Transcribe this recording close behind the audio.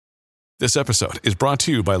This episode is brought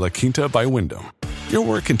to you by La Quinta by Wyndham. Your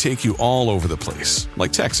work can take you all over the place,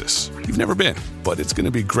 like Texas. You've never been, but it's going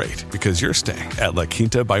to be great because you're staying at La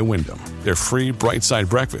Quinta by Wyndham. Their free Bright Side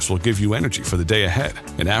breakfast will give you energy for the day ahead.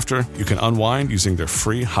 And after, you can unwind using their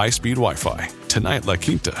free high-speed Wi-Fi. Tonight, La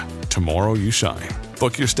Quinta. Tomorrow, you shine.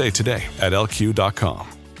 Book your stay today at lq.com.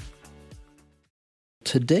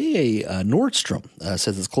 Today, Nordstrom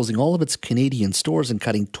says it's closing all of its Canadian stores and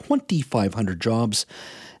cutting 2,500 jobs.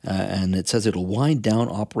 And it says it'll wind down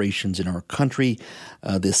operations in our country.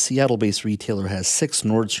 This Seattle-based retailer has 6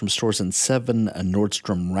 Nordstrom stores and 7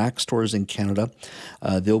 Nordstrom Rack stores in Canada.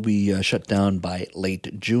 They'll be shut down by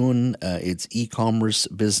late June. Its e-commerce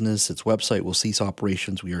business, its website will cease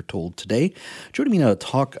operations, we are told today. Joining me now to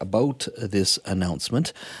talk about this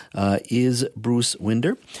announcement is Bruce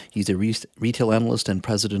Winder. He's a retail analyst and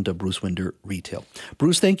president of Bruce Winder Retail.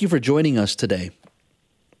 Bruce, thank you for joining us today.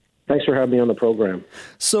 Thanks for having me on the program.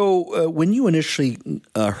 So when you initially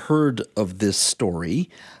heard of this story,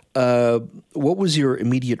 what was your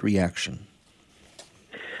immediate reaction?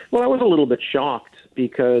 Well, I was a little bit shocked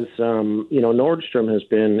because, Nordstrom has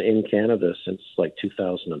been in Canada since like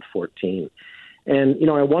 2014. And,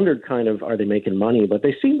 I wondered kind of, are they making money? But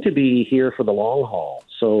they seem to be here for the long haul.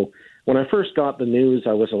 So when I first got the news,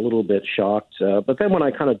 I was a little bit shocked. But then when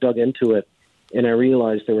I kind of dug into it, and I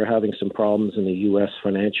realized they were having some problems in the U.S.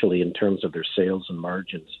 financially in terms of their sales and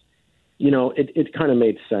margins. It kind of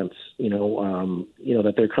made sense,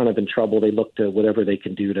 that they're kind of in trouble. They looked at whatever they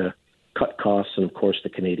can do to cut costs. And, of course, the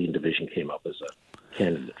Canadian division came up as a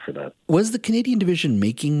candidate for that. Was the Canadian division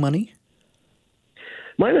making money?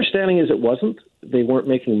 My understanding is it wasn't. They weren't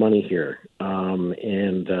making money here.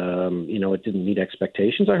 It didn't meet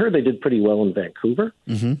expectations. I heard they did pretty well in Vancouver,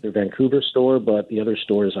 their Vancouver store, but the other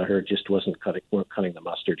stores I heard just weren't cutting the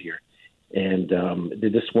mustard here. And they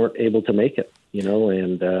just weren't able to make it,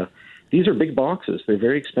 and these are big boxes. They're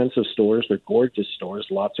very expensive stores. They're gorgeous stores,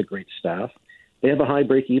 lots of great staff. They have a high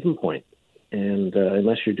break-even point. And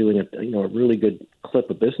unless you're doing a really good clip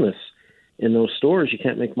of business in those stores, you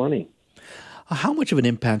can't make money. How much of an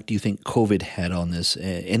impact do you think COVID had on this?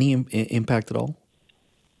 Any impact at all?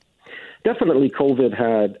 Definitely COVID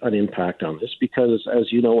had an impact on this because,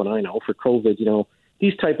 as you know and I know, for COVID,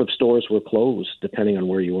 these type of stores were closed, depending on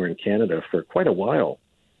where you were in Canada, for quite a while.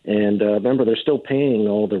 And remember, they're still paying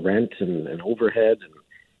all the rent and overhead and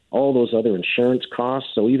all those other insurance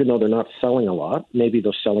costs. So even though they're not selling a lot, maybe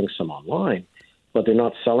they're selling some online, but they're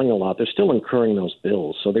not selling a lot, they're still incurring those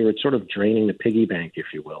bills. So they were sort of draining the piggy bank,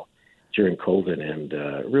 if you will, during COVID, and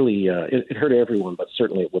really it hurt everyone, but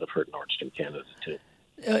certainly it would have hurt Nordstrom Canada too.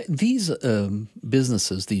 These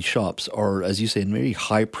businesses, these shops, are, as you say, in very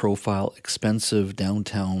high-profile, expensive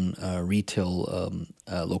downtown retail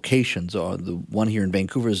locations. The one here in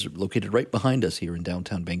Vancouver is located right behind us here in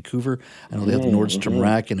downtown Vancouver. I know they have the Nordstrom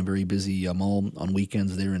Rack in a very busy mall on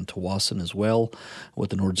weekends there in Tawasin as well with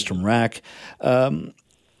the Nordstrom Rack.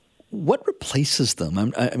 What replaces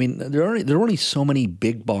them? I mean, there are only so many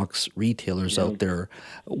big box retailers out there.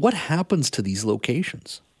 What happens to these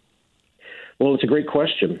locations? Well, it's a great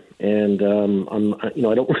question, and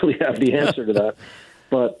I don't really have the answer to that.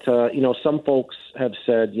 But some folks have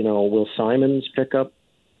said, will Simons pick up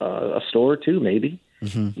a store or two? Maybe,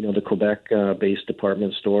 the Quebec-based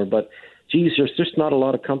department store. But geez, there's just not a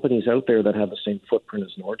lot of companies out there that have the same footprint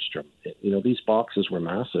as Nordstrom. These boxes were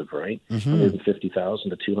massive, right? 150,000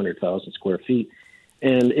 to 200,000 square feet.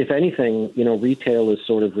 And if anything, retail is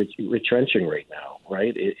sort of retrenching right now,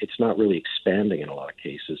 right? It's not really expanding in a lot of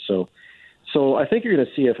cases. So I think you're going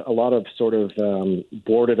to see a lot of sort of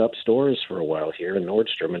boarded up stores for a while here in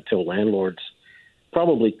Nordstrom until landlords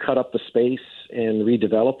probably cut up the space and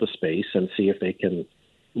redevelop the space and see if they can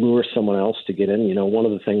lure someone else to get in. One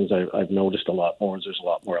of the things I've noticed a lot more is there's a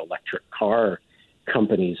lot more electric car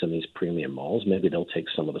companies in these premium malls. Maybe they'll take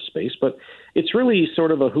some of the space, but it's really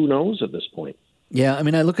sort of a who knows at this point. Yeah, I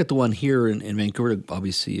mean, I look at the one here in Vancouver,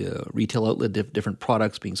 obviously a retail outlet, different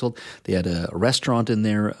products being sold. They had a restaurant in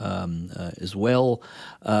there as well.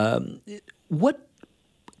 What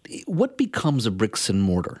becomes a bricks and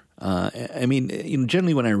mortar? I mean,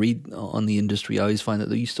 generally when I read on the industry, I always find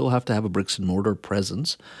that you still have to have a bricks and mortar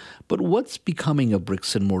presence. But what's becoming a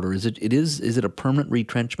bricks and mortar? Is it a permanent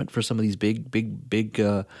retrenchment for some of these big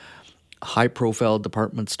high-profile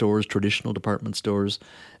department stores, traditional department stores?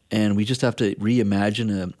 And we just have to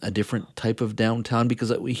reimagine a different type of downtown,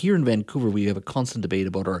 because here in Vancouver, we have a constant debate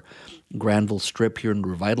about our Granville Strip here and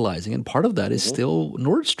revitalizing. And part of that is still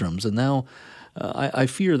Nordstrom's. And now I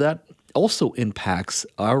fear that also impacts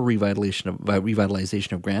our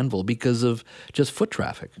revitalization of Granville because of just foot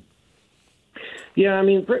traffic. Yeah, I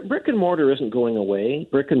mean, brick and mortar isn't going away.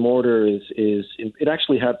 Brick and mortar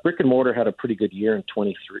brick and mortar had a pretty good year in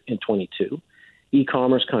 22.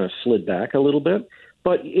 E-commerce kind of slid back a little bit,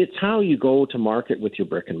 but it's how you go to market with your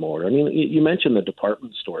brick and mortar. I mean, you mentioned the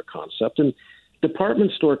department store concept, and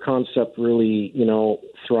department store concept really,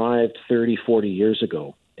 thrived 30, 40 years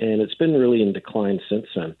ago, and it's been really in decline since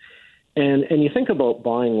then. And you think about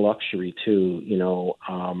buying luxury too,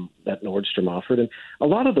 that Nordstrom offered, and a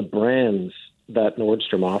lot of the brands that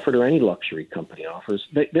Nordstrom offered or any luxury company offers,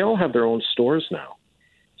 they all have their own stores now.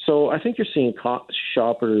 So I think you're seeing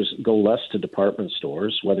shoppers go less to department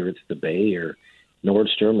stores, whether it's the Bay or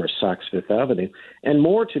Nordstrom or Saks Fifth Avenue, and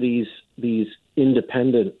more to these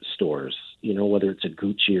independent stores, whether it's a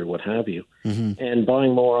Gucci or what have you, and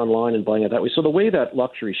buying more online and buying it that way. So the way that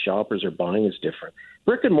luxury shoppers are buying is different.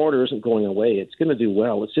 Brick and mortar isn't going away. It's going to do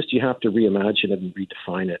well. It's just you have to reimagine it and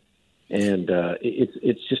redefine it. And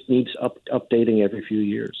it just needs updating every few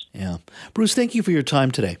years. Yeah. Bruce, thank you for your time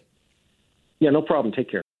today. Yeah, no problem. Take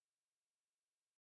care.